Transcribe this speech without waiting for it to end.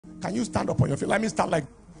Can you stand up on your feet? Let me start like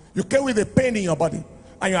you came with a pain in your body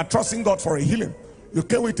and you are trusting God for a healing. You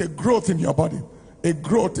came with a growth in your body, a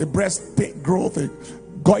growth, a breast pain growth, a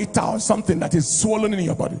goiter or something that is swollen in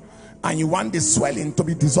your body, and you want the swelling to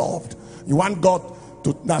be dissolved. You want God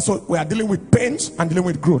to. Now, so we are dealing with pains and dealing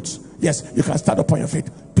with growths. Yes, you can stand up on your feet.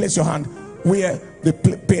 Place your hand where the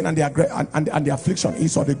pain and the affliction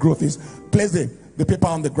is, or the growth is. Place the paper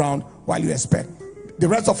on the ground while you expect. The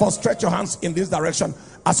rest of us, stretch your hands in this direction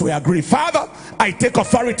as we agree. Father, I take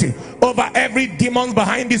authority over every demon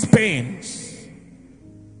behind these pains.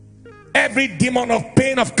 Every demon of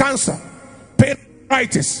pain of cancer, pain of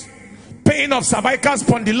arthritis, pain of cervical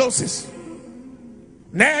spondylosis,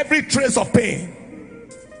 and every trace of pain,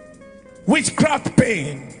 witchcraft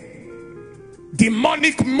pain,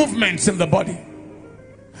 demonic movements in the body.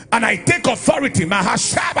 And I take authority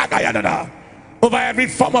over every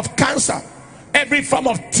form of cancer, every form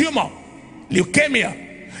of tumor,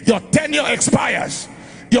 leukemia. Your tenure expires.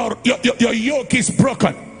 Your yoke is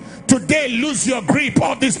broken. Today, lose your grip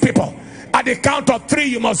of these people. At the count of 3,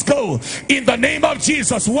 you must go. In the name of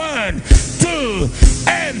Jesus. 1, 2,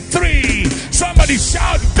 and 3. Somebody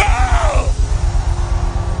shout, go!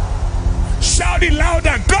 Shout it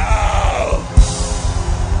louder, go!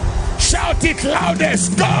 Shout it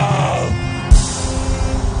loudest, go!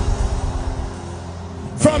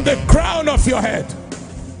 From the crown of your head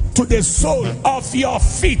to the sole of your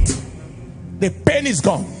feet, the pain is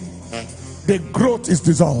gone. The growth is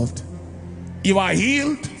dissolved. You are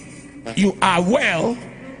healed, you are well,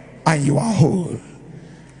 and you are whole.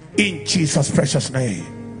 In Jesus' precious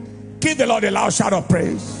name. Give the Lord a loud shout of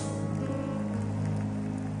praise.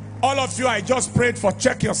 All of you, I just prayed for.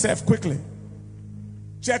 Check yourself quickly.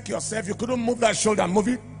 Check yourself. You couldn't move that shoulder, move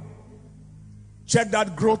it. Check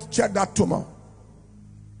that growth, check that tumor.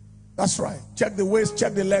 That's right. Check the waist,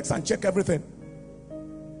 check the legs, and check everything.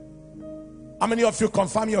 How many of you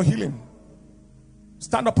confirm your healing?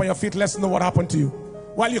 Stand up on your feet. Let's know what happened to you.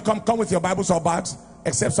 While you come with your Bibles or bags,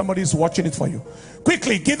 except somebody is watching it for you.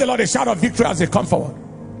 Quickly, give the Lord a shout of victory as they come forward.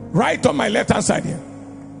 Right on my left hand side here.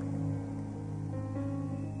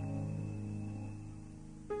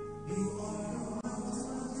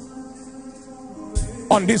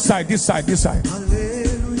 On this side, this side, this side.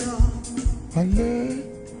 Hallelujah. Hallelujah.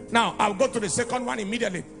 Now, I'll go to the second one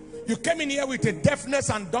immediately. You came in here with a deafness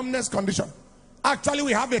and dumbness condition. Actually,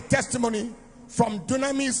 we have a testimony from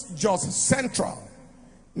Dunamis, Jos Central.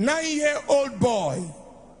 9-year-old boy,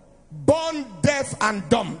 born deaf and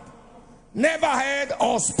dumb, never heard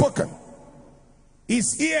or spoken.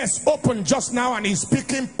 His ears open just now and he's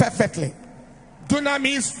speaking perfectly.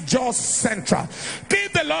 Dunamis, Jos Central.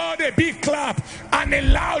 Give the Lord a big clap and a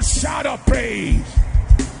loud shout of praise.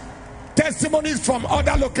 Testimonies from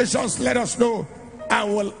other locations, let us know. I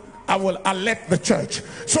will alert the church.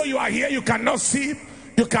 So you are here, you cannot see,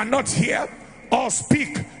 you cannot hear or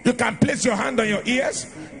speak. You can place your hand on your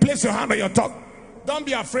ears, place your hand on your tongue. Don't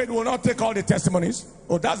be afraid, we will not take all the testimonies.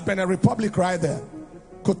 Oh, that's Benin Republic right there.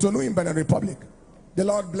 Cotonou in Benin Republic. The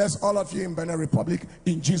Lord bless all of you in Benin Republic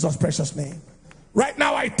in Jesus' precious name. Right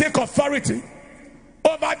now, I take authority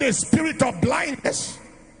over the spirit of blindness,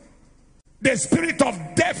 the spirit of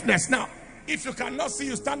deafness. Now, if you cannot see,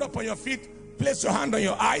 you stand up on your feet, place your hand on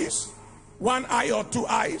your eyes, one eye or two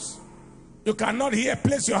eyes. You cannot hear,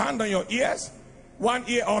 place your hand on your ears, one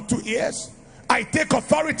ear or two ears. I take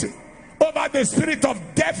authority over the spirit of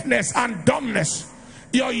deafness and dumbness.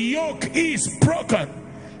 Your yoke is broken.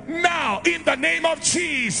 Now, in the name of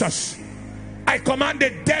Jesus, I command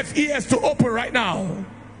the deaf ears to open right now.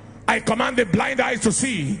 I command the blind eyes to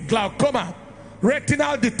see. Glaucoma,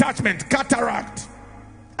 retinal detachment, cataract,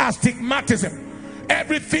 astigmatism,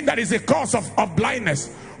 everything that is a cause of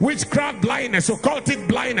blindness, witchcraft blindness, occultic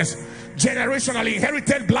blindness, generational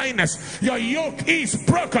inherited blindness. Your yoke is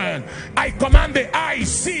broken. I command the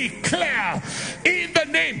eyes see clear in the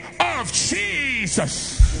name of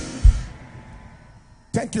Jesus.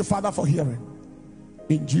 Thank you, Father, for hearing.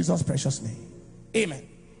 In Jesus' precious name. Amen.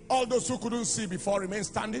 All those who couldn't see before, remain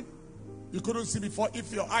standing. You couldn't see before.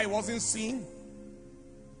 If your eye wasn't seeing,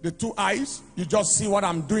 the two eyes, you just see what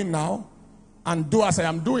I'm doing now and do as I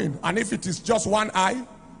am doing. And if it is just one eye,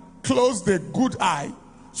 close the good eye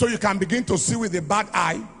so you can begin to see with the bad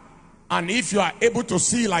eye. And if you are able to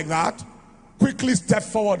see like that, quickly step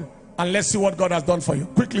forward and let's see what God has done for you.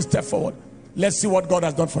 Quickly step forward. Let's see what God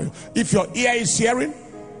has done for you. If your ear is hearing,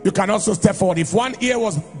 you can also step forward. If one ear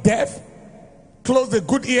was deaf, close the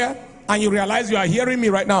good ear and you realize you are hearing me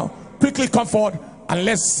right now. Quickly come forward and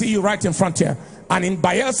let's see you right in front here. And in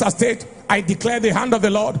Bayelsa State, I declare the hand of the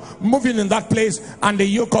Lord moving in that place and the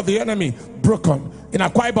yoke of the enemy broken. In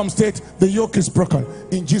Akwa Ibom State, the yoke is broken.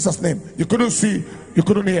 In Jesus' name. You couldn't see, you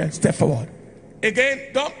couldn't hear. Step forward.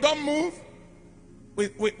 Again, don't move.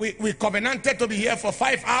 We covenanted to be here for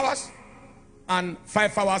 5 hours. And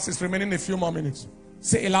 5 hours is remaining a few more minutes.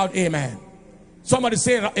 Say a loud amen. Somebody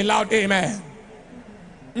say a loud amen.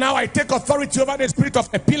 Now I take authority over the spirit of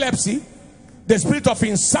epilepsy, the spirit of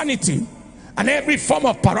insanity, and every form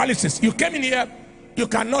of paralysis. You came in here, you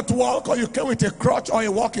cannot walk, or you came with a crutch or a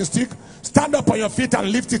walking stick. Stand up on your feet and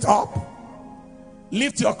lift it up.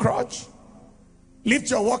 Lift your crutch. Lift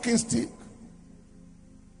your walking stick.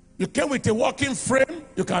 You came with a walking frame,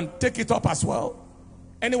 you can take it up as well.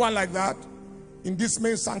 Anyone like that in this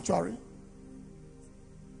main sanctuary?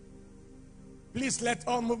 Please let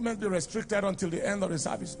all movements be restricted until the end of the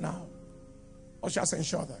service now. Ushers,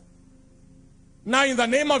 ensure that. Now in the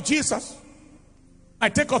name of Jesus, I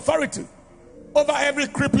take authority over every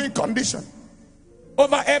crippling condition,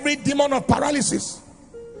 over every demon of paralysis.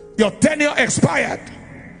 Your tenure expired.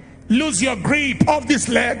 Lose your grip of these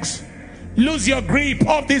legs. Lose your grip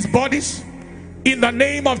of these bodies. In the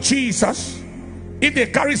name of Jesus. If they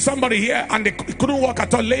carry somebody here and they couldn't walk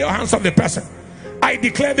at all, lay your hands on the person. I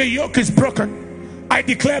declare the yoke is broken. I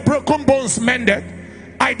declare broken bones mended.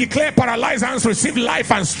 I declare paralyzed hands receive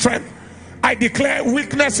life and strength. I declare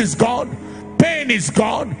weakness is gone. Pain is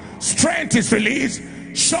gone. Strength is released.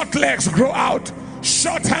 Short legs grow out.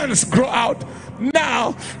 Short hands grow out.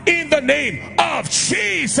 Now, in the name of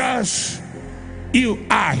Jesus, you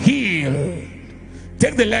are healed.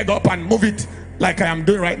 Take the leg up and move it like I am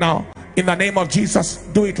doing right now. In the name of Jesus,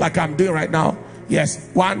 do it like I'm doing right now. Yes,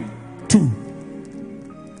 1, 2.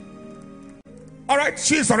 All right,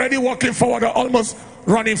 she's already walking forward or almost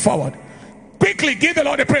running forward. Quickly give the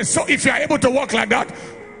Lord the praise. So if you are able to walk like that,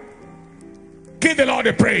 give the Lord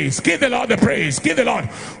the praise. Give the Lord the praise. Give the Lord.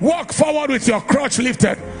 Walk forward with your crutch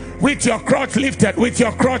lifted. With your crutch lifted. With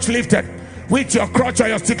your crutch lifted. With your crutch or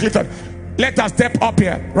your stick lifted. Let us step up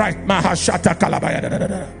here. Right. Mahashata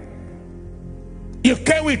kalabaya. You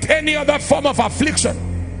came with any other form of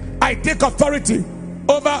affliction. I take authority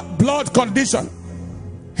over blood condition,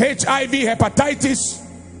 HIV, hepatitis,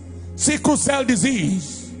 sickle cell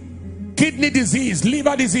disease, kidney disease,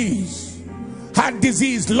 liver disease, heart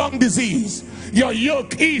disease, lung disease. Your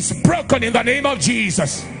yoke is broken in the name of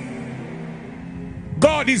Jesus.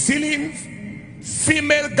 God is healing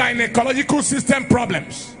female gynecological system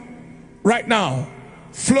problems right now.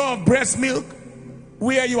 Flow of breast milk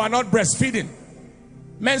where you are not breastfeeding.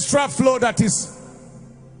 Menstrual flow that is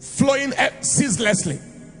flowing ceaselessly.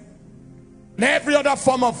 And every other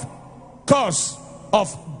form of cause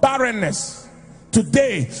of barrenness.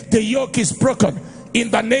 Today, the yoke is broken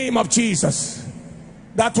in the name of Jesus.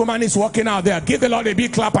 That woman is walking out there. Give the Lord a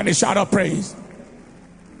big clap and a shout of praise.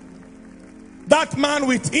 That man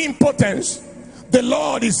with impotence, the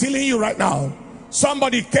Lord is healing you right now.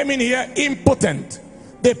 Somebody came in here impotent.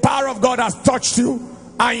 The power of God has touched you,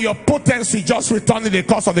 and your potency just returned in the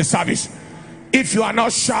course of the service. If you are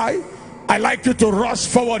not shy, I like you to rush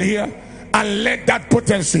forward here and let that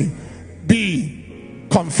potency be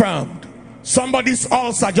confirmed. Somebody's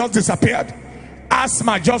ulcer just disappeared.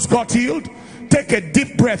 Asthma just got healed. Take a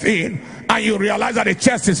deep breath in and you realize that the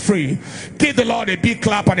chest is free. Give the Lord a big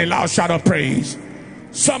clap and a loud shout of praise.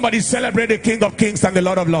 Somebody celebrate the King of Kings and the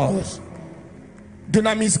Lord of Lords.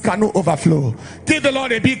 Dunamis cannot overflow. Give the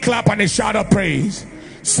Lord a big clap and a shout of praise.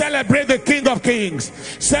 Celebrate the King of Kings.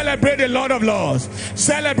 Celebrate the Lord of Lords.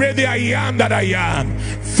 Celebrate the I am that I am.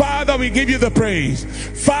 Father, we give you the praise.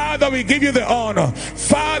 Father, we give you the honor.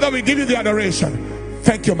 Father, we give you the adoration.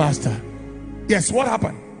 Thank you, Master. Yes, what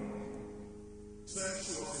happened? Said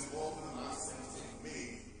she was involved in an accident in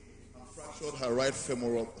May and fractured her right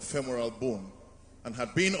femoral bone and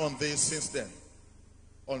had been on this since then,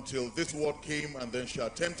 until this word came, and then she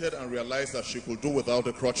attempted and realized that she could do without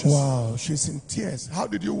the crutches. Wow, she's in tears. How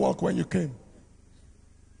did you walk when you came?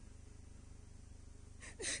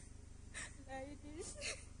 Like this.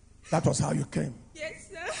 That was how you came? Yes,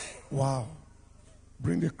 sir. Wow.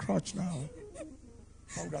 Bring the crutch now.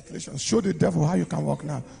 Congratulations. Show the devil how you can walk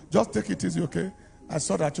now. Just take it easy, okay? I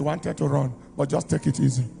saw that you wanted to run, but just take it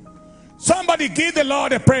easy. Somebody give the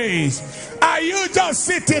Lord a praise. Are you just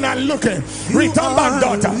sitting and looking? Return back,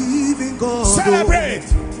 daughter. Celebrate.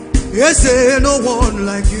 Yes, no one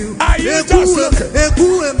like you. Are you just looking?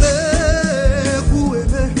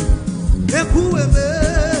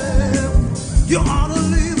 You are the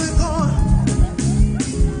living God.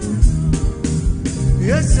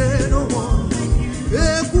 Yes, no one.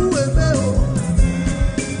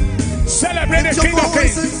 Celebrate the King of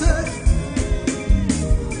Kings.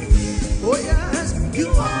 Oh yes, you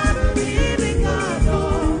are the living God.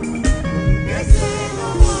 Oh. Yes,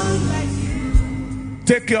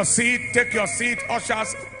 Take your seat. Take your seat.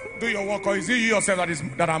 Ushers, do your work. Or is it you yourself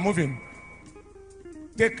that are moving?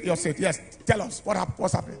 Take your seat. Yes. Tell us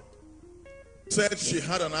what's happening. Said she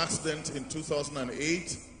had an accident in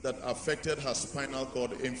 2008 that affected her spinal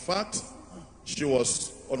cord. In fact, she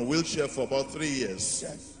was on a wheelchair for about 3 years.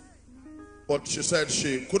 Yes. But she said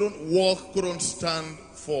she couldn't walk, couldn't stand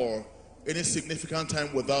for any significant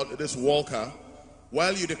time without this walker.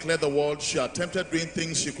 While you declared the word, she attempted doing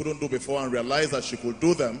things she couldn't do before and realized that she could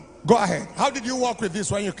do them. Go ahead. How did you walk with this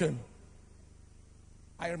when you came?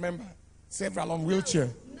 I remember several on wheelchair.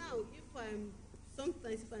 Now,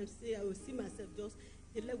 sometimes if I'm sick, I will see myself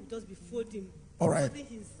the leg will just be folding. All right. Folding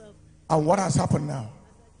himself. And what has happened now?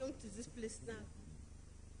 As I come to this place now, I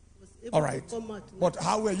was able all right. to come out. But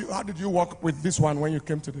how did you walk with this one when you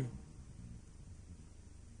came today?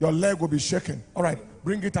 Your leg will be shaking. All right.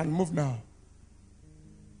 Bring it and move now.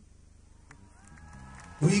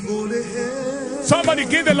 We go to hell. Somebody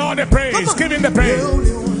give the Lord a praise. Give him the praise.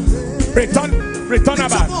 Return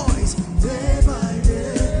about. Day by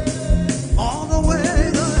day, all the way,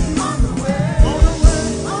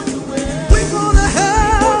 we go to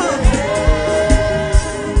hell.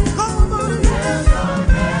 Come on,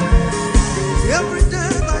 every day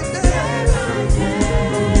by day,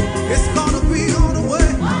 it's gonna be on the way,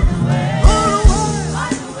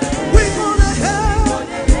 we go to hell.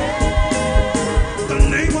 The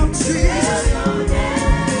name of Jesus.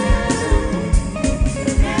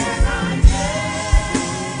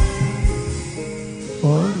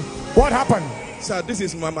 What happened? Sir, this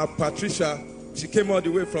is Mama Patricia. She came all the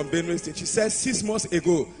way from Benue State. She said 6 months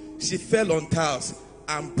ago, she fell on tiles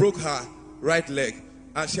and broke her right leg.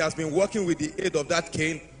 And she has been working with the aid of that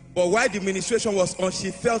cane. But while the ministration was on, she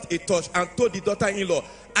felt a touch and told the daughter-in-law,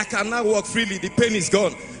 I can now walk freely. The pain is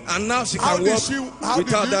gone. And now she can walk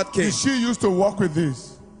without that cane. Did she used to walk with this?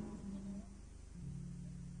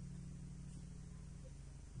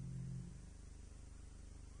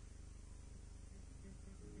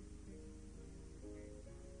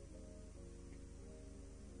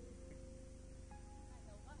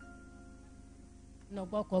 No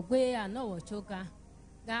boko gbe ana wo choka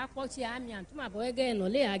ga kpochi ami antuma bo ege no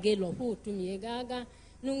le age lo hu tumi ga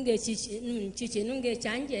nunge chichi nunge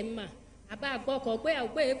chanje mma aba boko gbe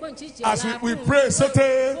ogbe egbo chichi. As we pray,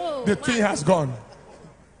 Satan, the thing has gone.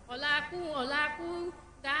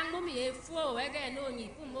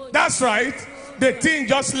 That's right. The thing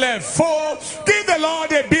just left. Give the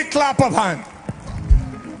Lord a big clap of hand.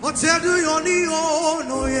 Somebody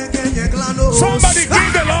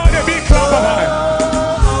give the Lord a big clap of hand.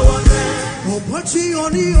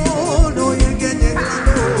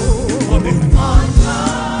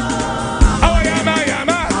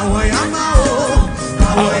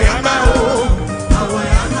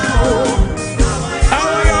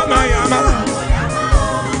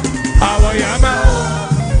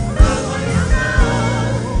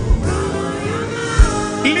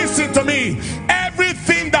 Listen to me.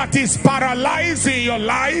 Everything that is paralyzing your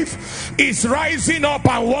life is rising up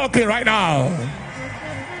and walking right now.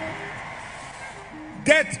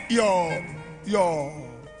 Get your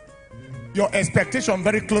expectation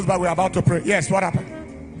very close, but we're about to pray. Yes, what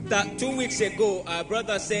happened? That 2 weeks ago, our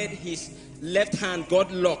brother said his left hand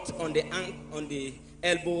got locked on the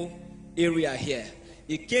elbow area here.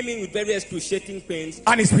 He came in with very excruciating pains.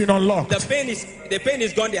 And it's been unlocked. The pain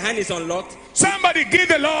is gone, the hand is unlocked. Somebody give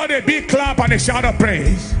the Lord a big clap and a shout of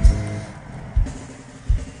praise.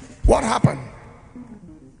 What happened?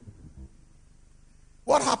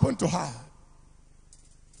 What happened to her?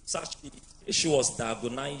 She was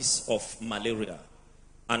diagnosed of malaria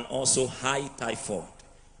and also high typhoid.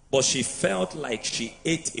 But she felt like she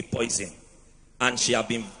ate a poison. And she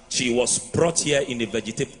was brought here in a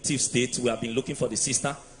vegetative state. We have been looking for the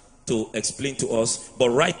sister to explain to us. But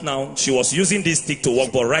right now, she was using this stick to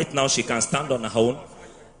walk. But right now, she can stand on her own.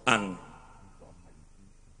 And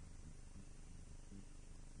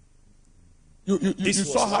you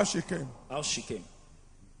saw how she came. How she came.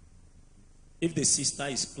 If the sister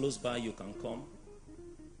is close by, you can come.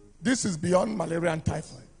 This is beyond malaria and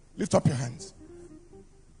typhoid. Lift up your hands.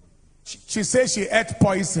 She says she ate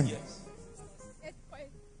poison. Yes.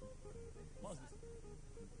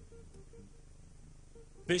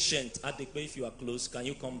 Patient, Adekwe, if you are close, can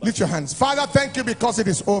you come back? Lift your hands. Father, thank you because it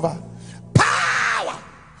is over. Power!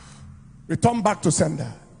 Return back to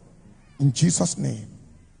sender. In Jesus' name.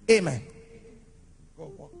 Amen.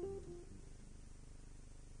 Go walk.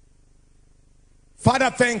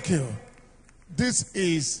 Father, thank you. This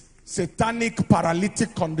is satanic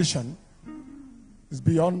paralytic condition. It's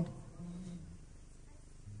beyond.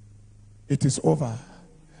 It is over.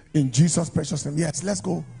 In Jesus' precious name. Yes, let's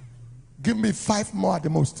go. Give me 5 more at the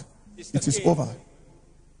most. Sister It is Kate. over.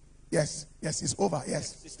 Yes, it's over.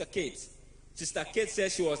 Yes. Sister Kate. Sister Kate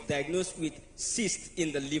says she was diagnosed with cyst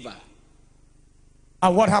in the liver.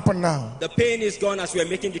 And what happened now? The pain is gone as we are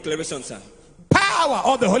making declarations, sir. Power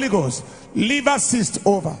of the Holy Ghost. Liver cyst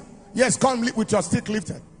over. Yes, come with your stick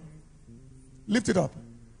lifted. Lift it up.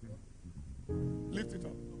 Lift it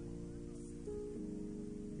up.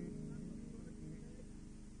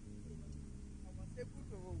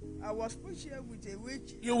 I was pushed here with a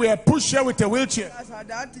wheelchair. You were pushed here with a wheelchair. As I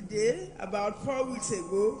that day, about 4 weeks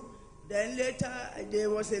ago, then later there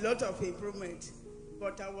was a lot of improvement.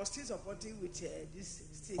 But I was still supporting with this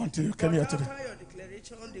stick. Until you came here today. After your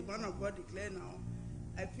declaration, the man of God declared now,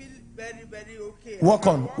 I feel very, very okay. Walk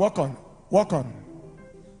on.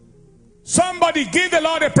 Somebody give the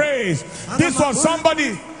Lord a praise. This was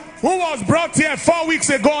somebody who was brought here 4 weeks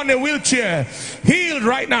ago on a wheelchair, healed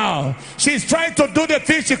right now. She's trying to do the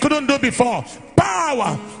things she couldn't do before.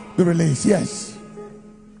 Power be released. Yes.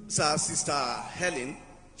 Sir, Sister Helen,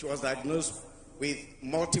 she was diagnosed with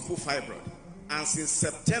multiple fibroid, and since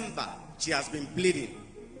September she has been bleeding,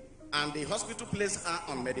 and the hospital placed her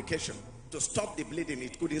on medication to stop the bleeding.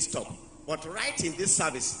 It couldn't stop, but right in this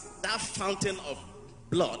service, that fountain of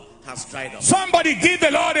blood has dried up. Somebody give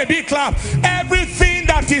the Lord a big clap. Everything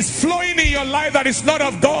that is flowing in your life that is not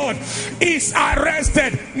of God is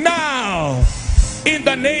arrested now in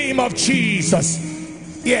the name of Jesus.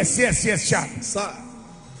 Yes, Chad. Sir,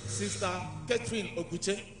 Sister Catherine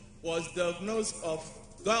Oguche was diagnosed of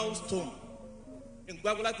gallstone in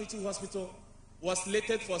Gwagwala Teaching Hospital, was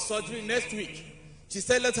slated for surgery next week. She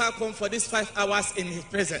said, let her come for these 5 hours in his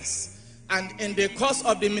presence. And in the course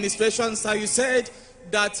of the administration, sir, you said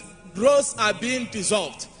that growths are being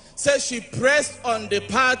dissolved. Says she pressed on the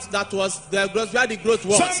part that was the growth, where the growth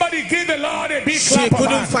was. Somebody give the Lord a big clap. She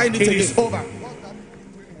couldn't find it again. It is over.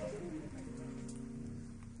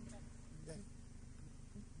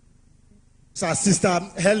 So Sister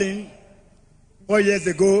Helen, 4 years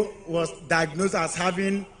ago, was diagnosed as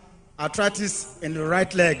having arthritis in the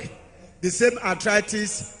right leg. The same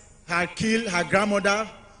arthritis had killed her grandmother,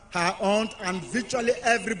 her aunt, and virtually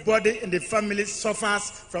everybody in the family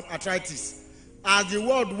suffers from arthritis. As the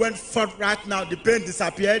word went forth right now, the pain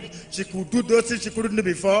disappeared. She could do those things she couldn't do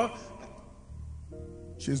before.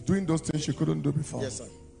 She's doing those things she couldn't do before. Yes, sir.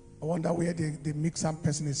 I wonder where the mix-up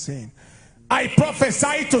person is saying. I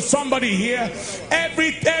prophesy to somebody here,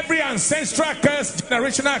 every ancestral curse,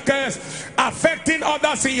 generational curse affecting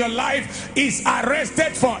others in your life is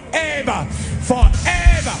arrested forever.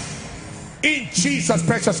 In Jesus'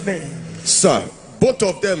 precious name. Sir, both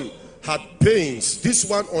of them had pains. This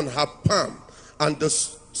one on her palm and the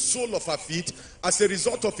sole of her feet as a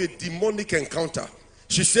result of a demonic encounter.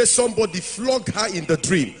 She says somebody flogged her in the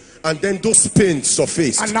dream, and then those pains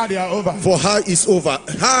surfaced. And now they are over. For her, it's over.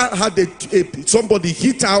 Her had somebody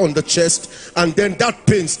hit her on the chest, and then that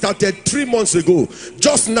pain started 3 months ago.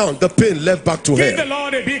 Just now, the pain left back to her. Give the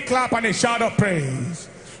Lord a big clap and a shout of praise.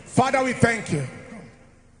 Father, we thank you.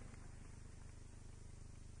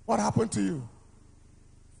 What happened to you?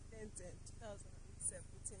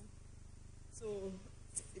 2017. So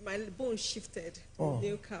my bone shifted. Oh.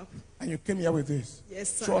 New cap. And you came here with this? Yes,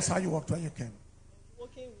 sir. Show us how you walked when you came.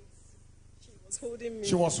 Walking with, she was holding me.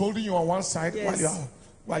 She was holding you on one side. Yes.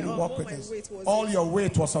 while you walk with my this. weight was All this. your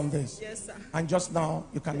weight was on this. Yes, sir. And just now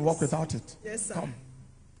you can walk without it. Yes, sir. Come.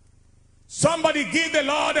 Somebody give the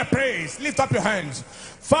Lord a praise. Lift up your hands.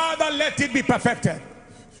 Father, let it be perfected.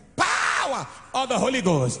 Power of the Holy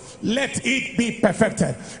Ghost, let it be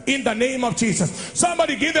perfected in the name of Jesus.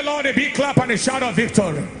 Somebody give the Lord a big clap and a shout of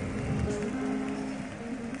victory.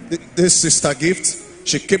 This sister Gift,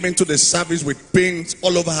 she came into the service with pains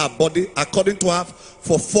all over her body. According to her,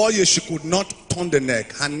 for 4 years she could not turn the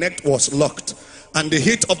neck. Her neck was locked. And the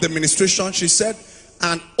heat of the ministration, she said,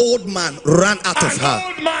 an old man ran out of her.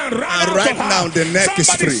 Old man ran and out right of her. now the neck Somebody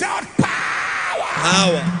is free. Shout power.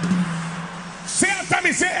 Power. Say after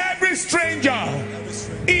me, say every stranger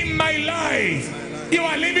in my life, you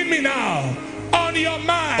are leaving me now. On your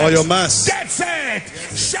mark. On your mask. Get set.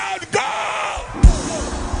 Shout go.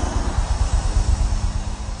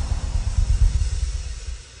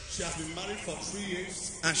 She has been married for 3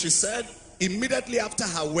 years. And she said, immediately after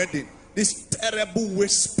her wedding, this terrible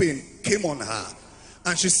waist pain came on her.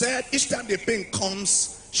 And she said, each time the pain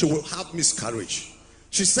comes, she will have miscarriage.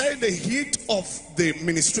 She said the heat of the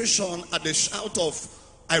ministration at the shout of,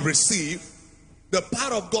 I receive, the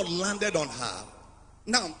power of God landed on her.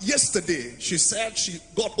 Now, yesterday, she said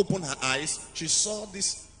God opened her eyes. She saw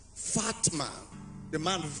this fat man, the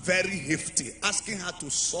man very hefty, asking her to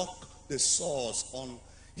suck the sores on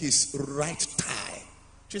his right thigh.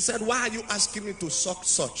 She said, why are you asking me to suck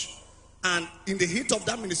such? And in the heat of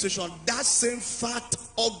that ministration, that same fat,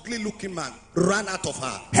 ugly-looking man ran out of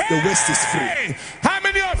her. Hey! The waist is free. How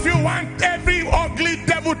many of you want every ugly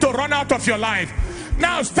devil to run out of your life?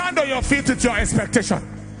 Now stand on your feet with your expectation.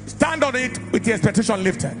 Stand on it with the expectation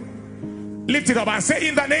lifted. Lift it up and say,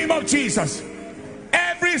 in the name of Jesus,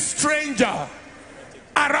 every stranger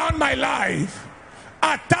around my life,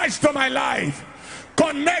 attached to my life,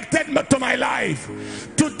 connected to my life,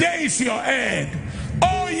 today is your end.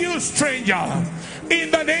 Oh, you stranger, in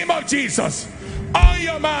the name of Jesus, on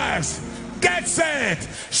your marks, get set,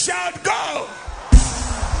 shout, go.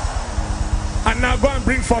 And now go and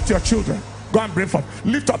bring forth your children. Go and bring forth.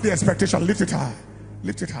 Lift up the expectation. Lift it high.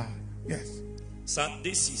 Lift it high. Yes. Sir,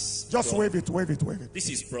 this is... Just wave it, wave it, wave it. This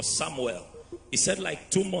is Bro Samuel. He said like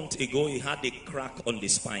 2 months ago he had a crack on the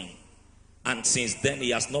spine. And since then he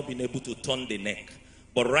has not been able to turn the neck.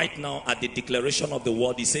 But right now at the declaration of the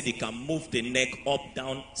word, he said he can move the neck up,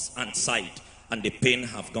 down and side. And the pain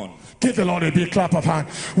have gone. Give the Lord a big clap of hand.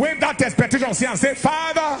 Wave that expectation and say,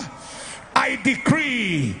 Father, I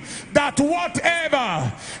decree that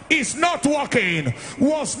whatever is not working,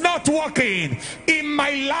 was not working in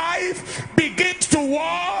my life, begins to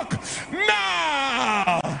work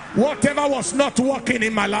now. Whatever was not working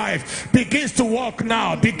in my life begins to work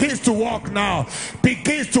now, begins to work now,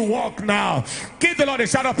 begins to work now. Give the Lord a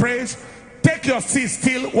shout of praise. Take your seat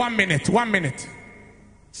still 1 minute, 1 minute.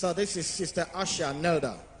 So this is Sister Asha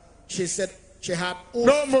Nelda. She said she had...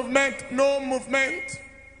 No movement, no movement.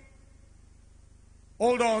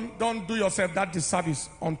 Hold on, don't do yourself that disservice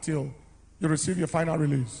until you receive your final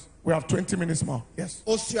release. We have 20 minutes more. Yes.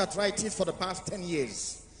 Osteoarthritis for the past 10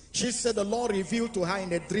 years. She said the Lord revealed to her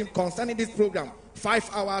in a dream concerning this program, 5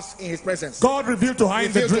 hours in his presence. God revealed to her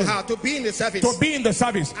in the dream. To her to be in the service. To be in the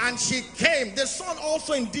service. And she came. The son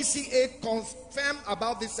also in DCA confirmed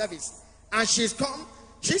about this service. And she's come.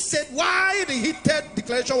 She said why the heated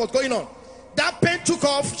declaration was going on. That pain took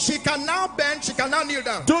off. She can now bend. She can now kneel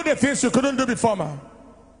down. Do the things you couldn't do before, man.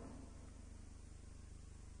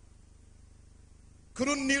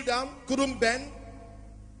 Couldn't kneel down, couldn't bend.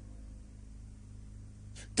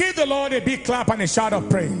 Give the Lord a big clap and a shout of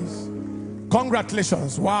praise.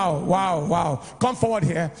 Congratulations. Wow, wow, wow. Come forward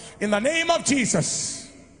here. In the name of Jesus,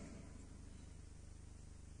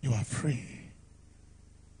 you are free.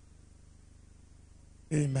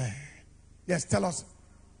 Amen. Yes, tell us.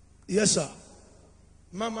 Yes, sir.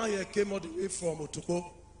 Mama here came all the way from Otuko.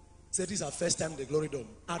 Said this is her first time in the Glory Dome.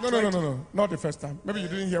 No. Not the first time. Maybe you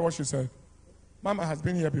didn't hear what she said. Mama has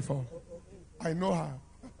been here before. I know her.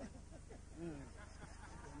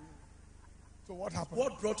 So what happened?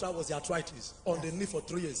 What brought her was the arthritis on the knee for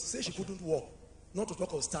 3 years. Say she couldn't walk, not to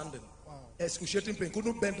talk of standing. Wow. Excruciating pain,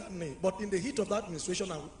 couldn't bend that knee. But in the heat of that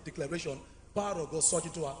administration and declaration, power of God surged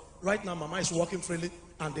into her. Right now, Mama is walking freely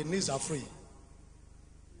and the knees are free.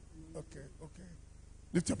 Okay.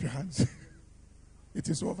 Lift up your hands. It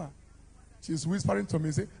is over. She's whispering to me,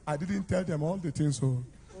 say, I didn't tell them all the things. So.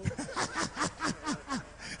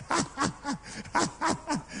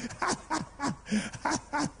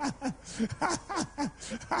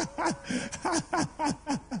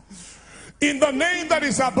 In the name that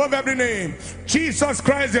is above every name, Jesus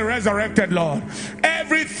Christ, the resurrected Lord,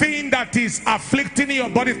 everything that is afflicting your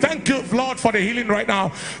body, thank you, Lord, for the healing right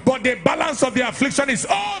now, but the balance of the affliction is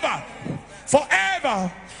over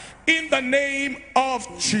forever in the name of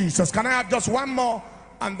Jesus. Can I have just one more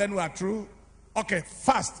and then we are through? Okay,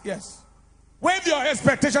 fast, yes. Wave your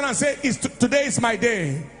expectation and say, today is my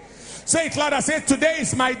day. Say it louder, say, today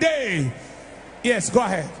is my day. Yes, go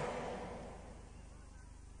ahead.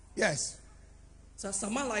 Yes. So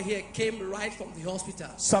Samala here came right from the hospital.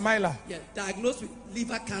 Samila. Yeah, diagnosed with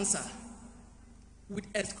liver cancer, with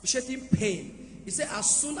excruciating pain. He said as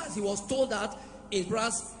soon as he was told that, his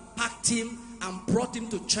brothers packed him and brought him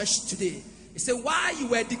to church today. He said while you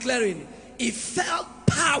were declaring, he felt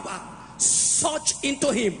power surge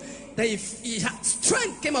into him. That if he had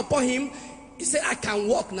strength came upon him, he said, I can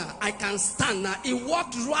walk now, I can stand now. He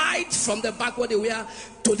walked right from the back where they were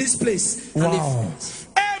to this place. Wow.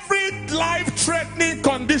 Every life-threatening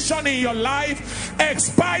condition in your life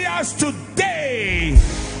expires today.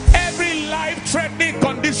 Every life-threatening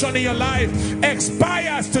condition in your life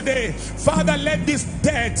expires today. Father, let this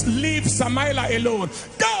death leave Samila alone.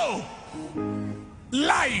 Go!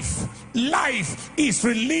 Life is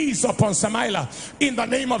released upon Samila in the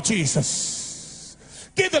name of Jesus.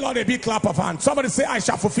 Give the Lord a big clap of hands. Somebody say, I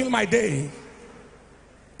shall fulfill my day.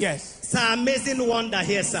 Yes. It's an amazing wonder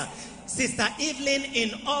here, sir. Sister Evelyn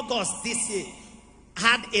in August this year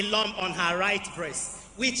had a lump on her right breast,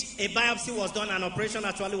 which a biopsy was done, an operation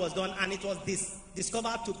actually was done, and it was this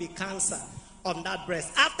discovered to be cancer on that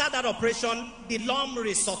breast. After that operation, the lump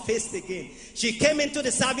resurfaced again. She came into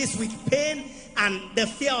the service with pain and the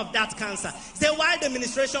fear of that cancer. So while the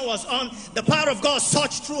ministration was on, the power of God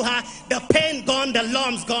surged through her. The pain gone, the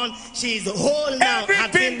lumps gone. She is whole now.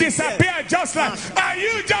 Everything disappeared just like. Are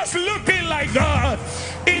you just looking like God?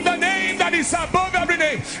 In the name that is above every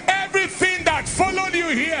name, everything that followed you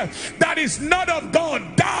here that is not of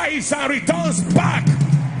God dies and returns back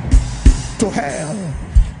to hell.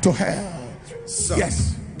 To hell. Sir,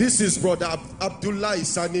 yes. This is Brother Abdullah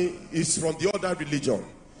Isani. Is from the other religion.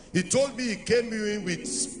 He told me he came in with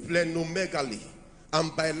splenomegaly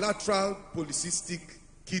and bilateral polycystic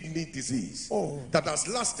kidney disease that has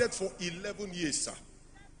lasted for 11 years, sir.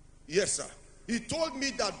 Yes, sir. He told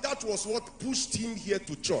me that was what pushed him here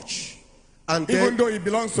to church. And even though he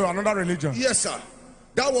belongs to another religion. Yes, sir.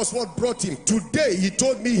 That was what brought him. Today, he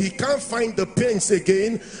told me he can't find the pains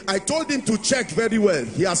again. I told him to check very well.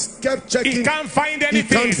 He has kept checking. He can't find anything.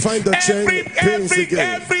 He can't find the pains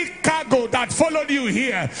again. Every cargo that followed you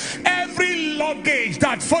here, every luggage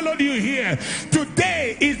that followed you here,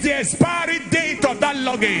 today is the expiry date of that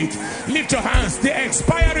luggage. Lift your hands. The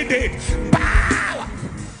expiry date. Power.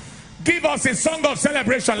 Give us a song of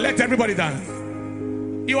celebration. Let everybody dance.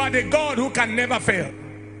 You are the God who can never fail.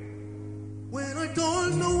 When I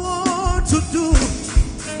don't know what to do,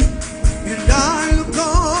 and I look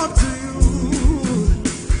up to you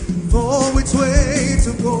for which way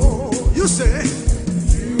to go, you say,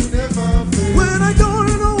 you never fail. When I don't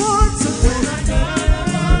know what to do,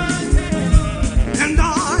 and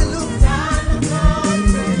I look up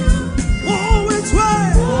to you for which way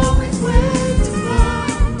to go,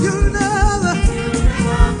 you never fail.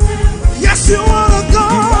 Yes, you are a God.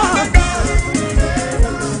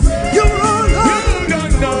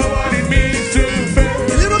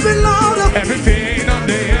 Everything on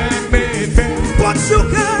the earth may fail, but you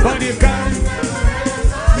can. But you can.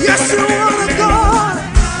 Yes, you are a God.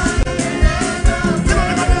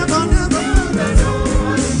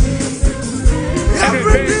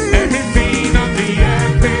 Everything on the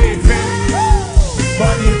earth may fail,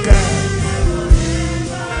 but you can.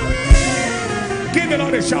 Give the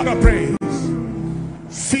Lord a shout of praise.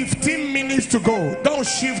 15 minutes to go. Don't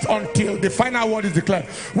shift until the final word is declared.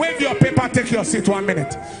 Wave your paper, take your seat 1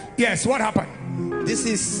 minute. Yes, what happened? This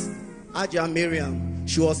is Ajia Miriam.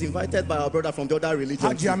 She was invited by our brother from the other religion.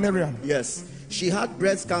 Ajia Miriam. Yes. She had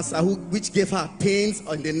breast cancer which gave her pains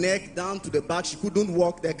on the neck down to the back. She couldn't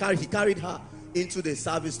walk. He carried her into the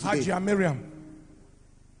service today. Ajia Miriam.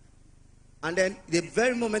 And then the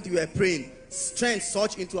very moment we were praying, strength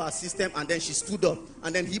surged into her system, and then she stood up,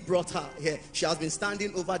 and then he brought her here. She has been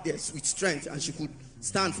standing over there with strength, and she could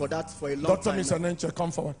stand for that for a long time. Dr. Mr. Nenche,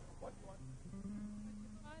 come forward.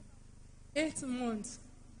 8 months.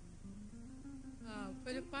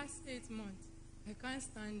 For the past 8 months, I can't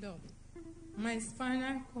stand up. My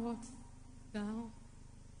spinal cord down.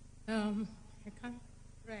 I can't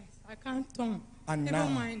rest. I can't turn. And even now,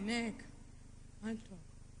 my neck can't talk.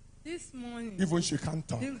 This morning, even she can't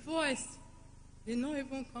talk. The voice did not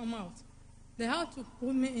even come out. They had to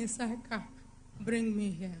put me inside car, bring me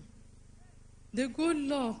here. The good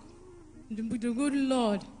Lord, the good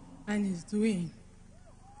Lord, and His doing.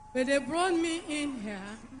 When they brought me in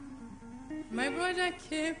here, my brother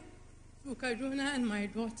came to Kaduna and my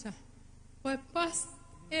daughter. For the past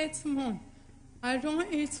 8 months, I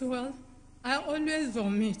don't eat well. I always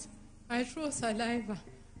vomit. I throw saliva.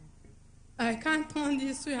 I can't turn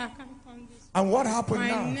this way, I can't turn this way. And what happened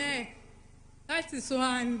now? My neck. That is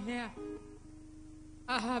why I'm here.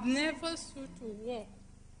 I have never stood to walk.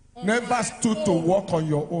 Never stood to walk on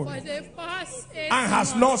your own. For the past 8 And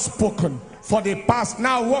has months. not spoken for the past.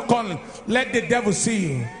 Now walk on. Let the devil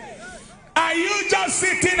see you. Are you just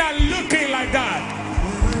sitting and looking like that?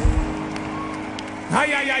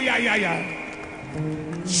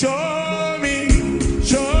 Show me,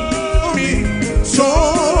 show me,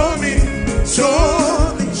 show me,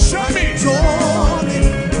 show me, show me, show me,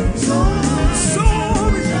 show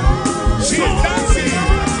me. She's dancing.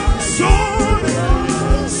 Show me,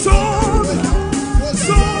 show me,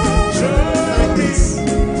 show me.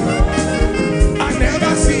 I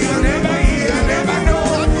never see, I never hear, I never know.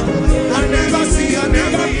 I never see, I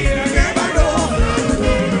never hear, I never know.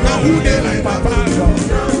 Now who they like Papa?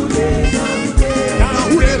 Now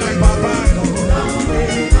who they like Papa?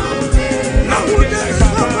 Now who they like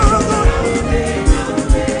Papa?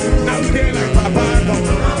 Now who they like Papa?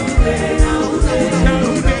 Now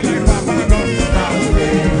who they like Papa?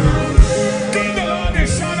 Give the Lord a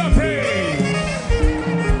shout of praise.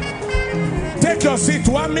 Take your seat.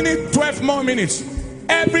 1 minute, 12 more minutes.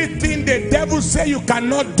 Everything the devil say you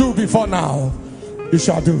cannot do before now, You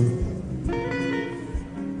shall do.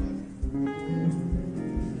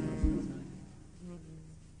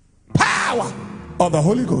 Power of the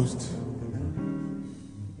Holy Ghost.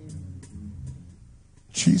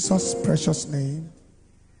 Jesus' precious name.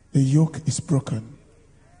 The yoke is broken.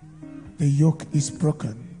 The yoke is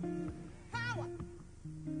broken.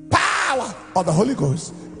 Power of the Holy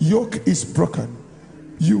Ghost. Yoke is broken.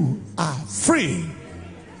 You are free.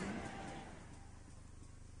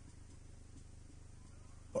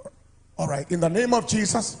 All right. In the name of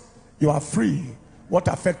Jesus, you are free. What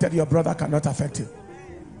affected your brother cannot affect you.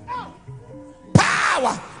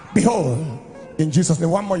 Power. Behold. In Jesus'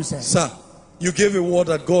 name. One more you say. Sir, you gave a word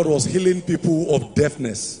that God was healing people of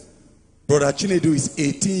deafness. Brother Chinedu is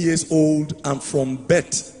 18 years old, and from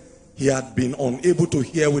birth, he had been unable to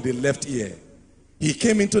hear with the left ear. He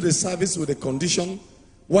came into the service with a condition.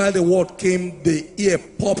 While the word came, the ear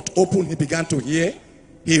popped open. He began to hear.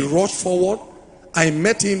 He rushed forward. I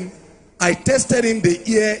met him. I tested him. The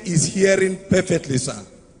ear is hearing perfectly, sir.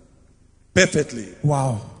 Perfectly.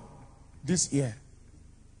 Wow. This ear.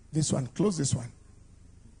 This one. Close this one.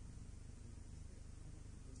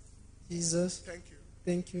 Jesus. Thank you.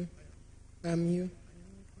 Thank you. I'm you.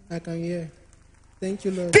 I can hear. Thank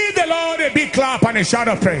you, Lord. Give the Lord a big clap and a shout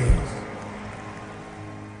of praise.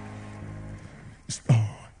 Oh.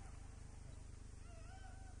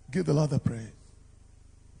 Give the Lord the praise.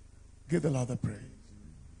 Give the Lord the praise.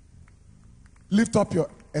 Lift up your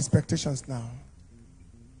expectations now.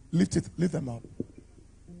 Lift them up.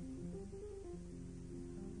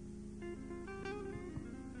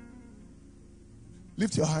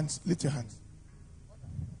 Lift your hands. Lift your hands.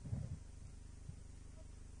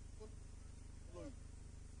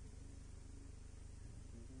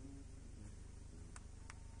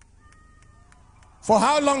 For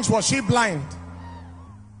how long was she blind?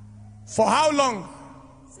 For how long?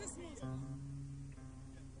 6 months.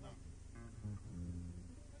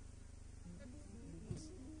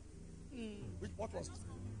 What was it?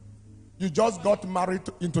 You just got married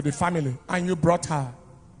into the family and you brought her.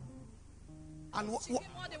 And She came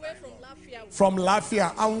all the way from Lafia. from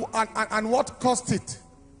Lafia. And what caused it?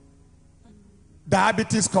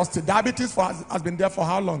 Diabetes caused it. Diabetes has been there for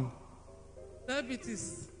how long?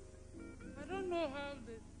 Diabetes. I don't know how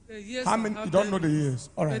the years. How many? You don't know the years.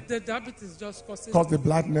 All right. But the diabetes just causes. Cause the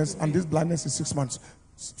blindness, and this blindness is 6 months.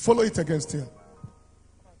 Follow it again still.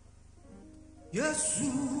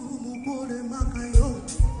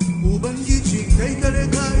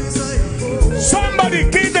 Somebody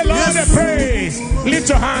give the Lord a praise. Lift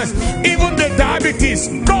your hands. Even the diabetes,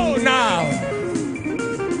 go now.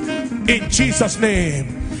 In Jesus'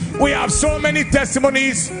 name. We have so many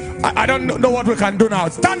testimonies. I don't know what we can do now.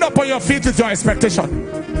 Stand up on your feet with your expectation.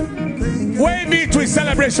 Wave it with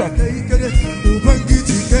celebration.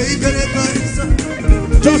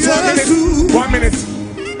 Just 1 minute.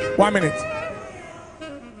 1 minute.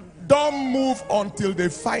 Don't move until the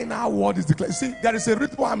final word is declared. See, there is a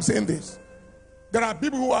reason why I'm saying this. There are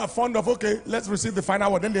people who are fond of, okay, let's receive the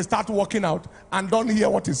final word. Then they start walking out and don't hear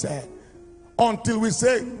what is said. Until we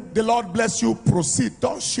say, the Lord bless you, proceed.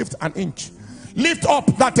 Don't shift an inch. Lift up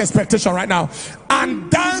that expectation right now and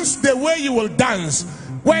dance the way you will dance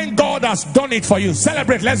when God has done it for you.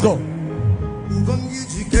 Celebrate. Let's go.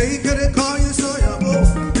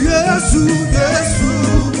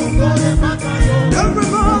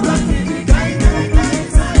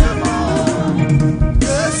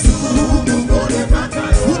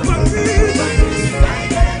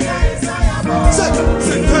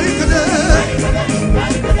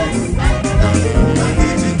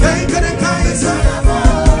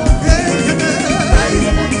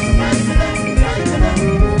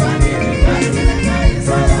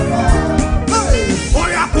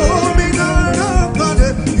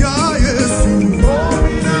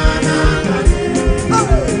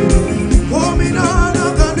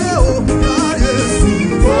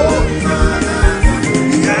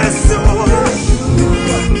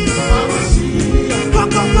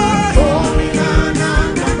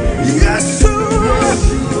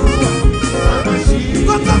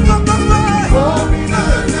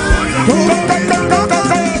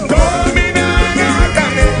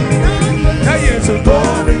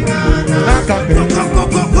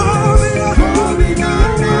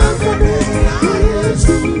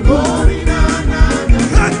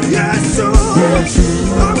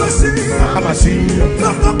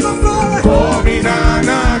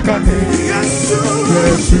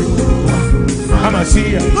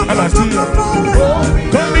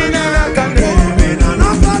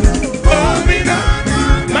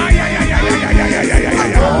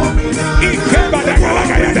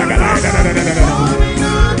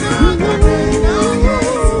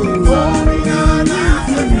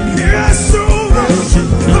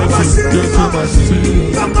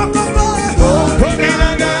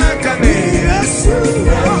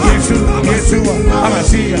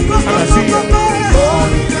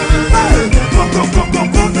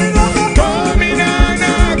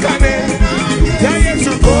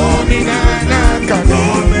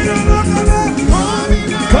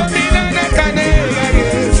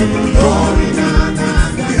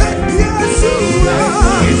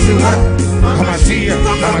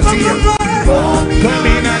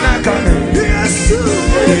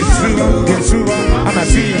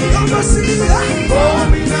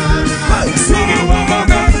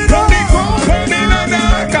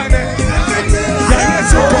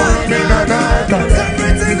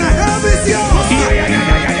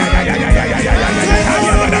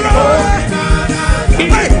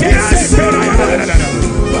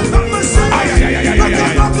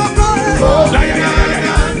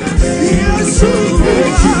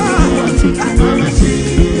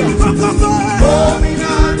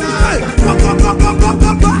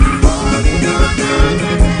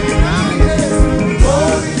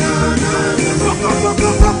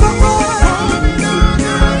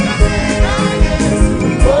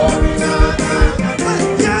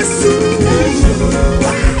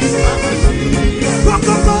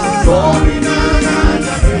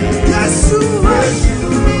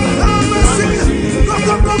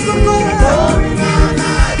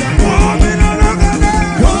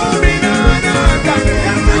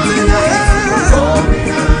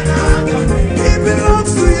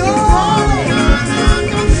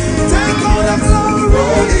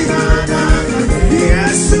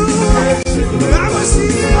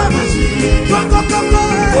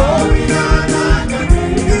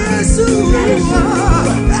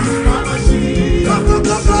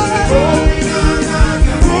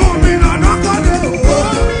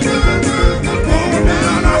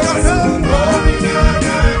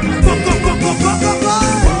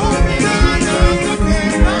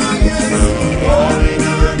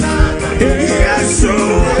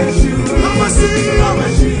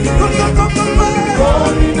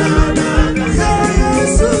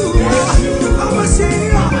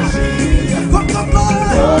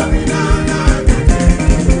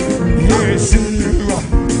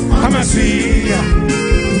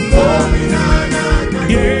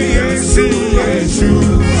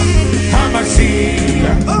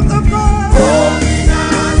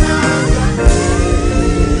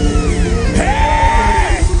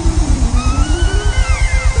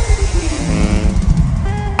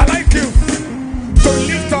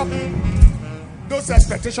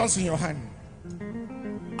 In your hand,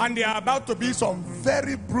 and there are about to be some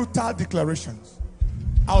very brutal declarations.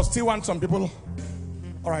 I'll still want some people,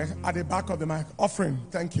 all right, at the back of the mic. Offering,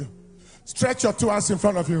 thank you. Stretch your two hands in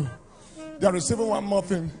front of you. They are receiving one more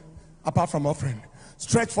thing apart from offering.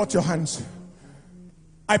 Stretch forth your hands.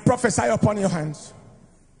 I prophesy upon your hands.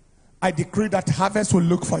 I decree that harvest will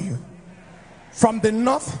look for you from the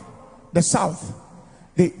north, the south,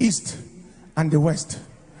 the east, and the west.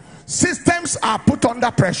 Systems are put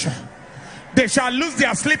under pressure. They shall lose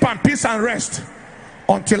their sleep and peace and rest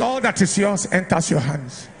until all that is yours enters your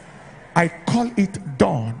hands. I call it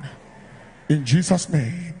done in Jesus'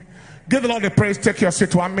 name. Give the Lord the praise. Take your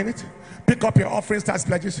seat 1 minute. Pick up your offerings as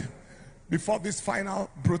pledges before this final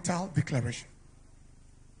brutal declaration.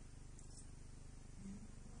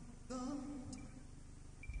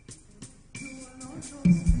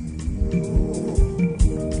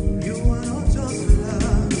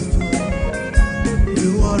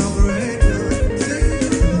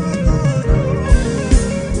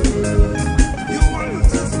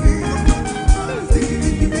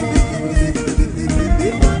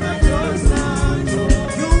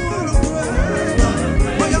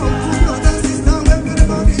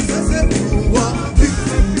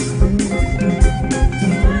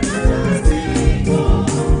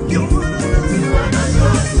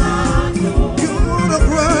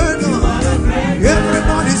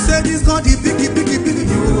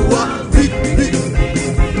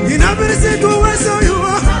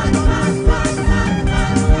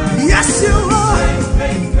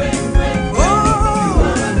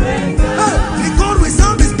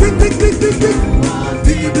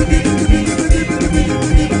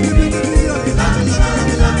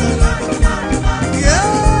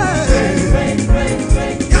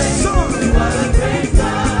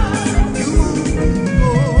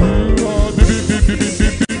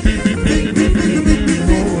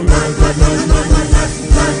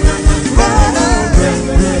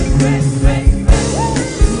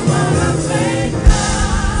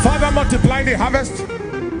 Multiply the harvest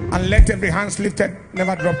and let every hand lifted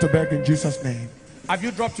never drop to beg in Jesus' name. Have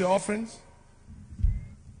you dropped your offerings?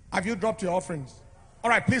 Have you dropped your offerings? All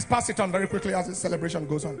right, please pass it on very quickly as the celebration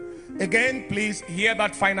goes on. Again, please hear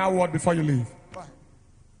that final word before you leave.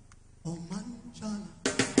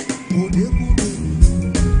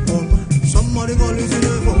 Somebody call it in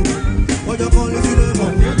the phone. What you call it in the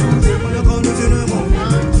phone? What you call it in the phone?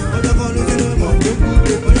 What you call it in the phone?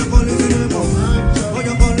 What you call it in the phone? What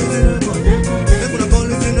you call it in the phone? They gonna call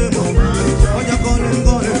it in the phone. What you call it?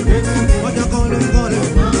 What you call it?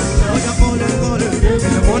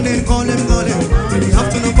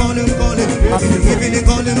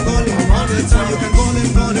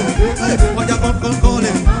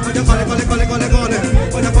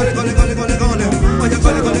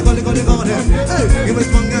 He was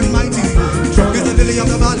strong and mighty. He's the lily of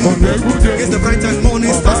the valley. He's the bright and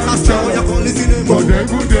morning star. Oh, you call his name.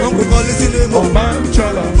 Uncle call his name.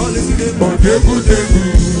 Call his name.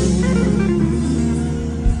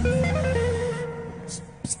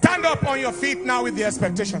 Stand up on your feet now with the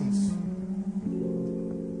expectations.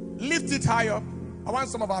 Lift it high up. I want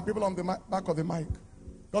some of our people on the back of the mic,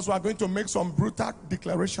 because we are going to make some brutal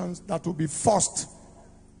declarations that will be forced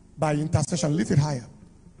by intercession. Lift it higher.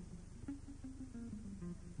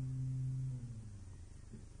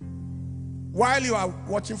 While you are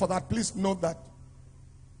watching for that, please note that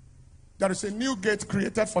there is a new gate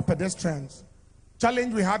created for pedestrians.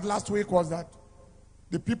 Challenge we had last week was that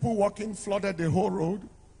the people walking flooded the whole road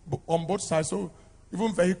on both sides, so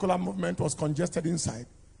even vehicular movement was congested inside.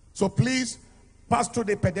 So please pass through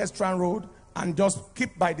the pedestrian road and just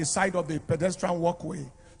keep by the side of the pedestrian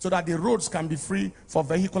walkway so that the roads can be free for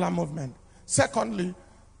vehicular movement. Secondly,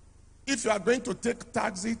 if you are going to take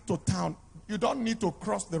taxi to town, you don't need to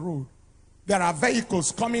cross the road. There are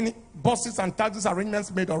vehicles coming, buses and taxis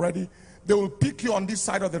arrangements made already. They will pick you on this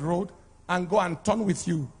side of the road and go and turn with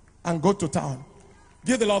you and go to town.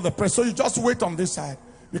 Give the Lord the praise. So you just wait on this side,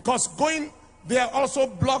 because going there also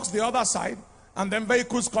blocks the other side, and then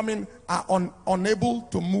vehicles coming are unable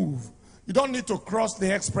to move. You don't need to cross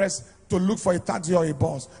the express to look for a taxi or a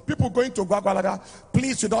bus. People going to Gwagwalada,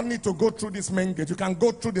 please, you don't need to go through this main gate. You can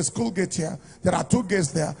go through the school gate here. There are 2 gates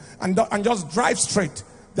there, and just drive straight.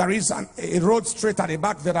 There is a road straight at the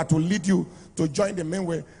back there that will lead you to join the main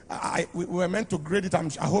way. We were meant to grade it. I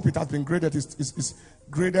hope it has been graded. It's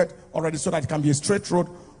graded already so that it can be a straight road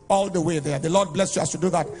all the way there. The Lord bless you as you do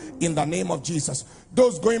that in the name of Jesus.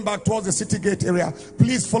 Those going back towards the city gate area,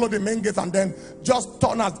 please follow the main gate and then just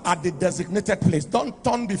turn at the designated place. Don't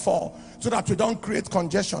turn before, so that we don't create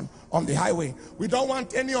congestion on the highway. We don't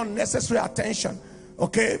want any unnecessary attention,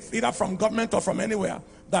 okay, either from government or from anywhere,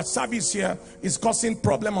 that service here is causing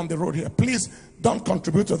problem on the road here. Please don't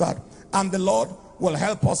contribute to that, and the Lord will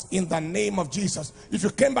help us in the name of Jesus. If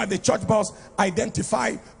you came by the church bus,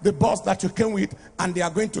 identify the bus that you came with, and they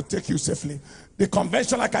are going to take you safely. The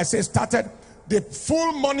convention, like I said, started. The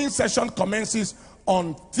full morning session commences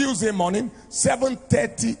on Tuesday morning,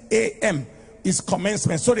 7:30 a.m. is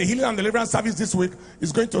commencement. So the healing and deliverance service this week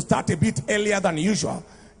is going to start a bit earlier than usual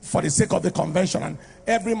for the sake of the convention. And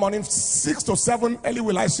every morning, 6 to 7, early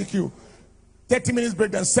will I seek you. 30 minutes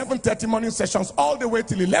break, then 7:30 morning sessions all the way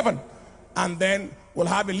till 11. And then we'll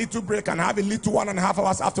have a little break and have a little 1.5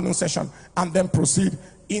 hours afternoon session, and then proceed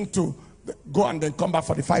into go and then come back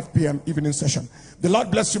for the 5 p.m. evening session. The Lord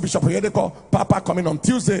bless you, Bishop Oyedeko. Papa coming on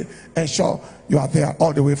Tuesday. Ensure you are there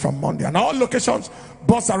all the way from Monday. And all locations,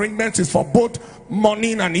 bus arrangements is for both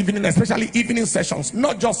morning and evening, especially evening sessions,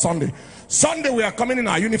 not just Sunday. Sunday we are coming in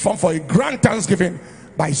our uniform for a grand Thanksgiving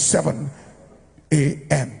by 7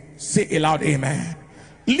 a.m. Say aloud, amen.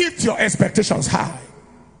 Lift your expectations high.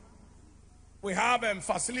 We have a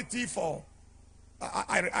facility for,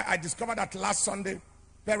 I discovered that last Sunday,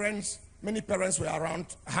 many parents were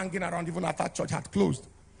around, hanging around even after church had closed.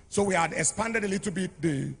 So we had expanded a little bit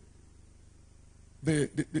the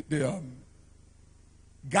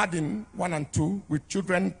garden 1 and 2 with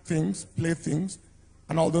children things, play things,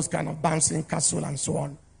 and all those kind of bouncing castle and so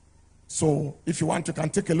on. So if you want, you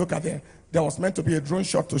can take a look at there. There was meant to be a drone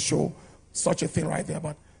shot to show such a thing right there,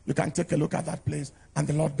 but you can take a look at that place, and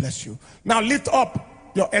the Lord bless you. Now lift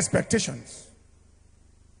up your expectations.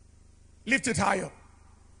 Lift it higher.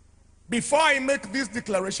 Before I make these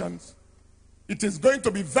declarations, it is going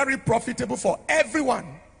to be very profitable for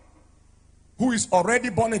everyone who is already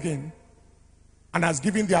born again and has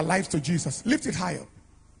given their lives to Jesus. Lift it higher.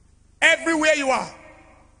 Everywhere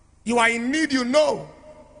you are in need. You know,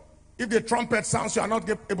 if the trumpet sounds, you are not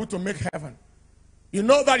able to make heaven. You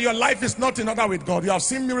know that your life is not in order with God. You have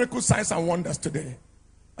seen miracles, signs, and wonders today.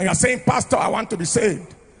 And you are saying, Pastor, I want to be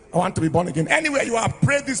saved. I want to be born again. Anywhere you are,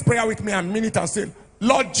 pray this prayer with me and mean it and say,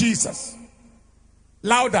 Lord Jesus.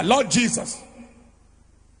 Louder, Lord Jesus.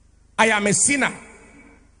 I am a sinner.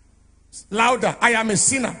 Louder, I am a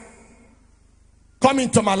sinner. Come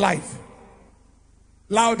into my life.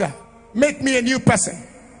 Louder, make me a new person.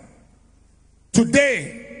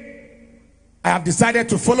 Today, I have decided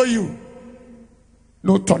to follow you.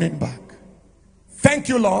 No turning back. Thank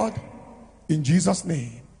you, Lord, in Jesus'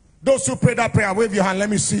 name. Those who pray that prayer, wave your hand. Let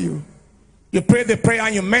me see you. You prayed the prayer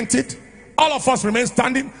and you meant it. All of us remain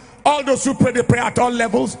standing. All those who pray the prayer at all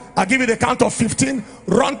levels, I'll give you the count of 15.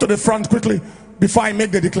 Run to the front quickly before I make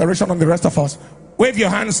the declaration on the rest of us. Wave your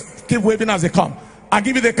hands. Keep waving as they come. I'll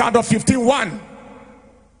give you the count of 15. 1.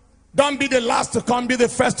 Don't be the last to come. Be the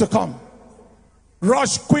first to come.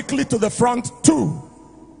 Rush quickly to the front. 2.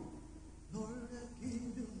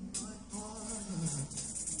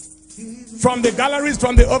 from the galleries,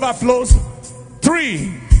 from the overflows.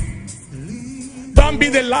 3. Don't be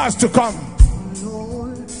the last to come.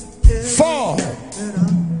 4.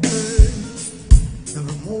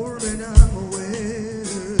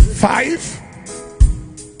 Five.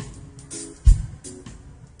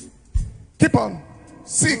 Keep on.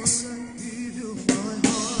 6.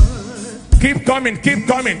 Keep coming, keep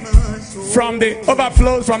coming. From the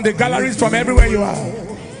overflows, from the galleries, from everywhere you are.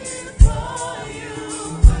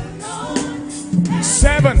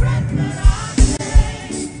 7.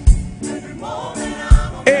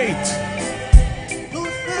 8.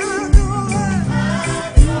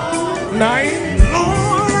 9.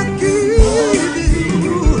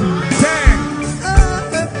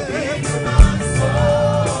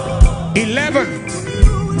 11,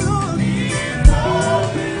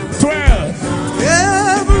 12,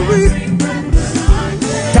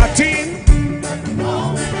 13,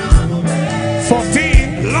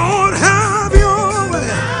 14, Lord have your way,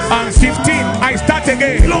 and 15. I start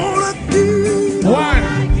again. Lord, 1,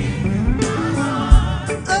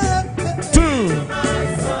 2,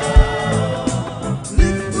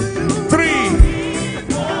 3,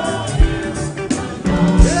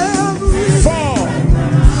 4,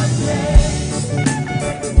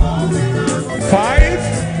 5,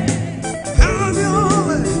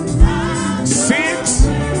 6,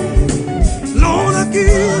 Lord, I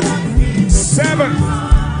give 7,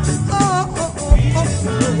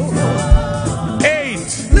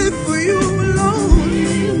 8, live for you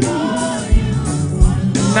alone.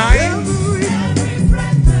 9,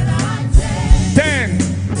 10,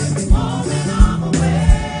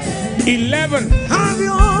 11, have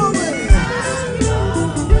your way.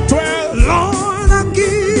 12, Lord, I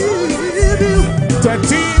give you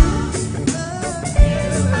 13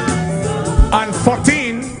 and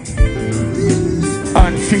 14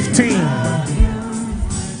 and 15.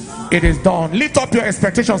 It is done. Lift up your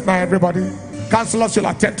expectations now, everybody. Counselors will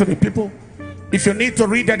attend to the people. If you need to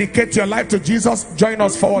rededicate your life to Jesus, join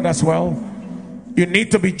us forward as well. You need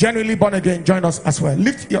to be genuinely born again, join us as well.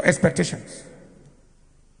 Lift your expectations.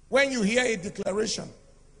 When you hear a declaration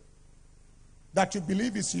that you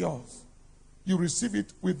believe is yours, you receive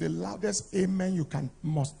it with the loudest amen you can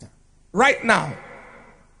muster. Right now,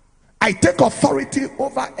 I take authority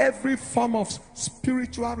over every form of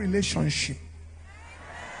spiritual relationship.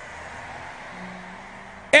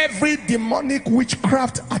 Every demonic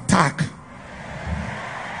witchcraft attack.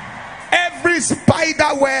 Every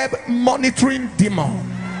spider web monitoring demon.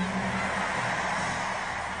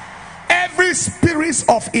 Every spirit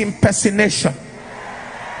of impersonation.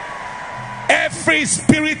 Every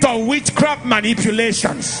spirit of witchcraft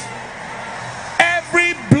manipulations.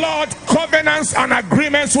 Every blood covenants and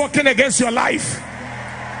agreements working against your life.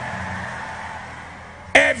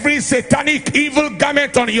 Every satanic evil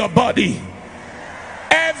garment on your body.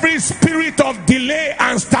 Every spirit of delay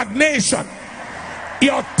and stagnation.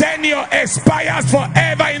 Your tenure expires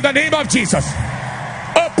forever in the name of Jesus.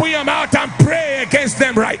 Open your mouth and pray against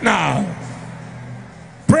them right now.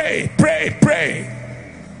 Pray, pray, pray.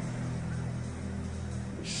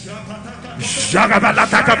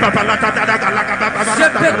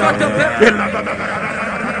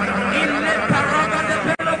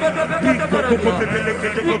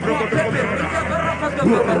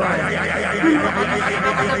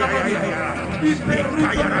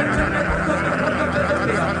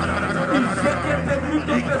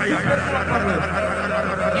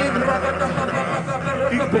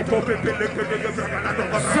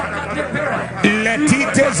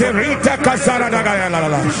 Letite zerita kasara daga la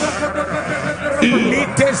la.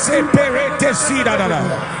 Lite seperete sida da da.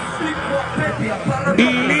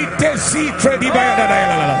 Lite si trediba da da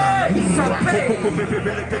la la.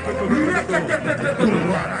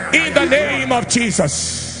 In the name of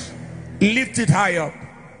Jesus, lift it high up.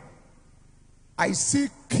 I see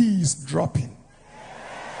keys dropping.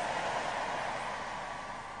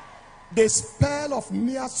 The spell of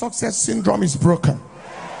near success syndrome is broken.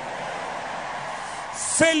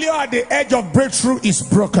 Failure at the edge of breakthrough is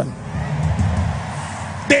broken.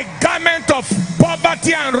 The garment of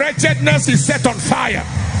poverty and wretchedness is set on fire.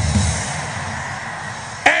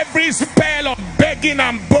 Every spell of begging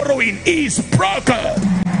and borrowing is broken.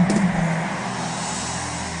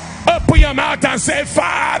 Open your mouth and say,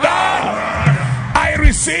 Father, I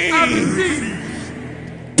receive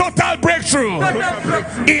total breakthrough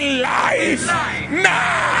in life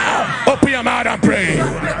now. Open your mouth and pray.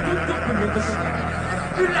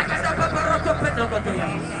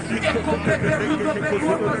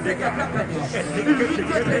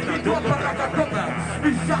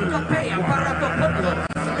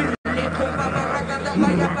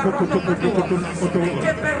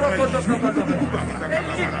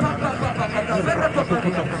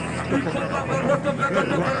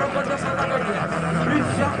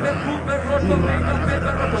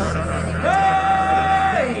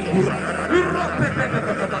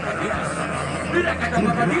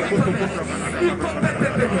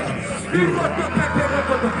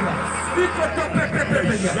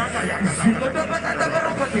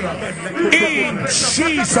 In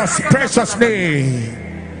Jesus' precious name,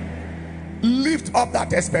 lift up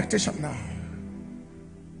that expectation now.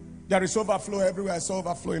 There is overflow everywhere. I saw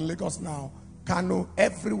overflow in Lagos now. Kano,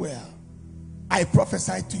 everywhere. I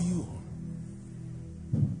prophesy to you.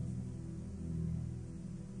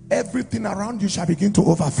 Everything around you shall begin to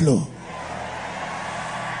overflow.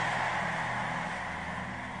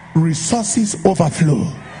 Resources overflow.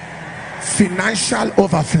 Financial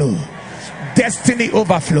overflow. Destiny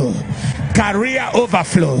overflow. Career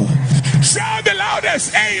overflow. Shout the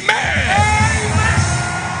loudest, amen.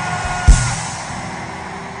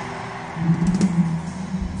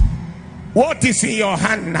 What is in your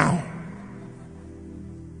hand now?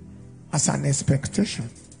 As an expectation,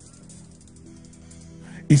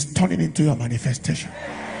 is turning into your manifestation.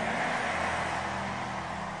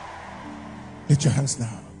 Lift your hands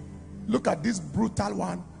now. Look at this brutal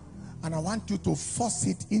one, and I want you to force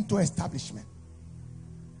it into establishment.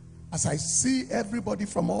 As I see everybody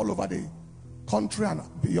from all over the country and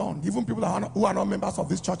beyond, even people who are not members of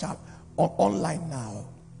this church are online now,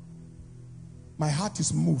 my heart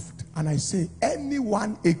is moved, and I say,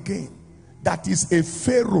 anyone again that is a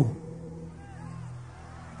pharaoh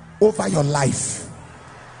over your life,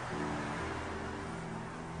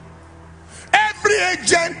 every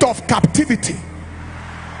agent of captivity,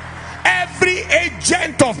 every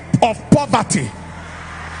agent of poverty,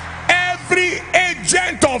 every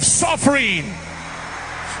agent of suffering,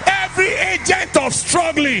 every agent of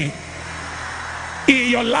struggling in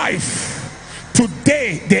your life,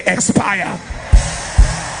 today they expire.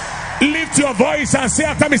 Lift your voice and say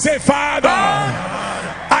after me, say, Father,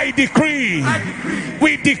 I decree,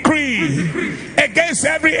 we decree against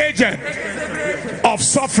every agent of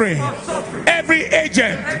suffering, every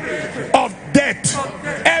agent of death,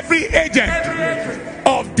 every agent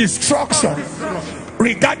of destruction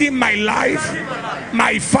regarding my life,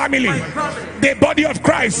 my family, the body of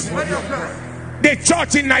Christ, the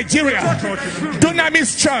church in Nigeria,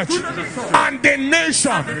 Dunamis Church, and the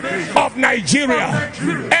nation of Nigeria.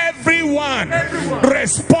 Everyone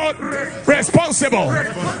responsible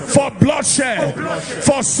for bloodshed,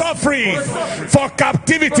 for suffering, for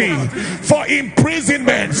captivity, for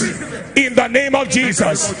imprisonment, in the name of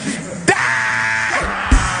Jesus,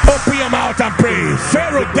 die! Open your mouth and pray.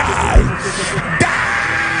 Pharaoh, die! Die!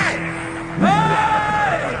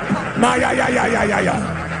 Maya, ya, ya, ya, ya,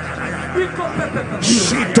 ya.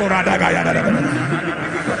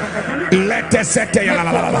 Let us set a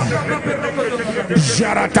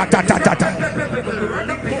Jaratatata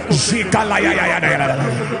Shikalaya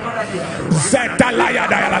Zetalaya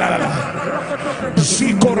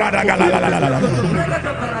Shikorada.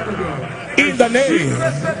 In the name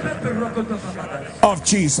of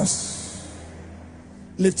Jesus,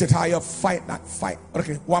 lift it higher. Fight that fight.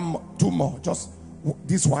 Okay, one more, two more, just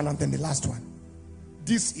this one and then the last one.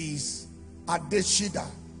 This is Adeshida,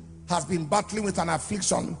 has been battling with an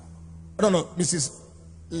affliction. I don't know, Mrs.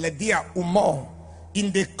 Ledia Umar.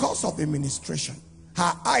 In the course of the ministration,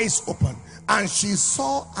 her eyes opened and she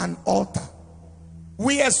saw an altar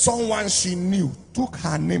where someone she knew took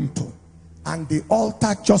her name to, and the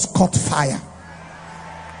altar just caught fire.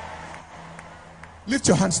 Lift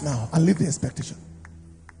your hands now and leave the expectation.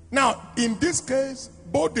 Now, in this case,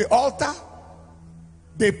 both the altar,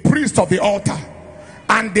 the priest of the altar,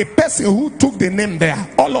 and the person who took the name there,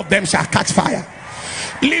 all of them shall catch fire.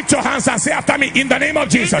 Lift your hands and say after me, in the name of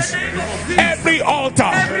Jesus. Every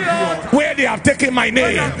altar where they have taken my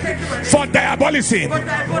name for diabolism,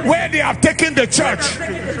 where they have taken the church,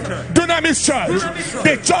 Dunamis Church,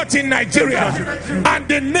 the church in Nigeria and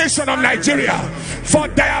the nation of Nigeria for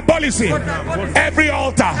diabolism, every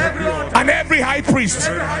altar and every high priest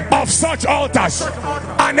of such altars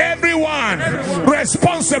and everyone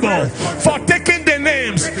responsible for taking the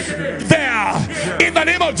names there, in the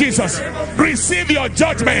name of Jesus, receive your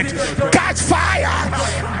judgment. Catch fire.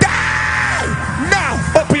 Die. Now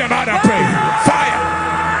open your mouth and pray. Fire.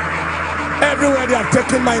 Everywhere they have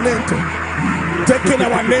taken my name to, taking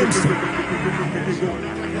our names to.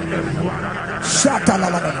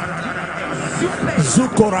 Shatalalala.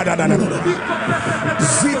 Zukoradadadada.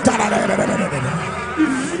 Zitaladadadada.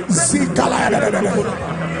 Zikaladadadada.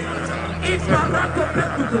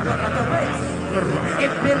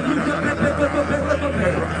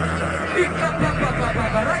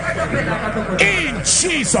 In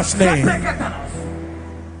Jesus' name.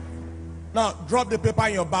 Now, drop the paper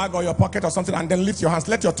in your bag or your pocket or something and then lift your hands.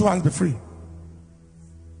 Let your two hands be free.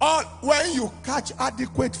 Or when you catch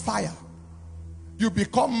adequate fire, you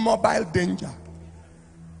become mobile danger.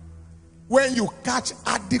 When you catch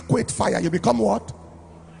adequate fire, you become what?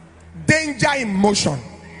 Danger in motion.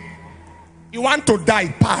 You want to die,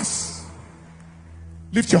 pass.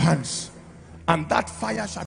 Lift your hands. And that fire shall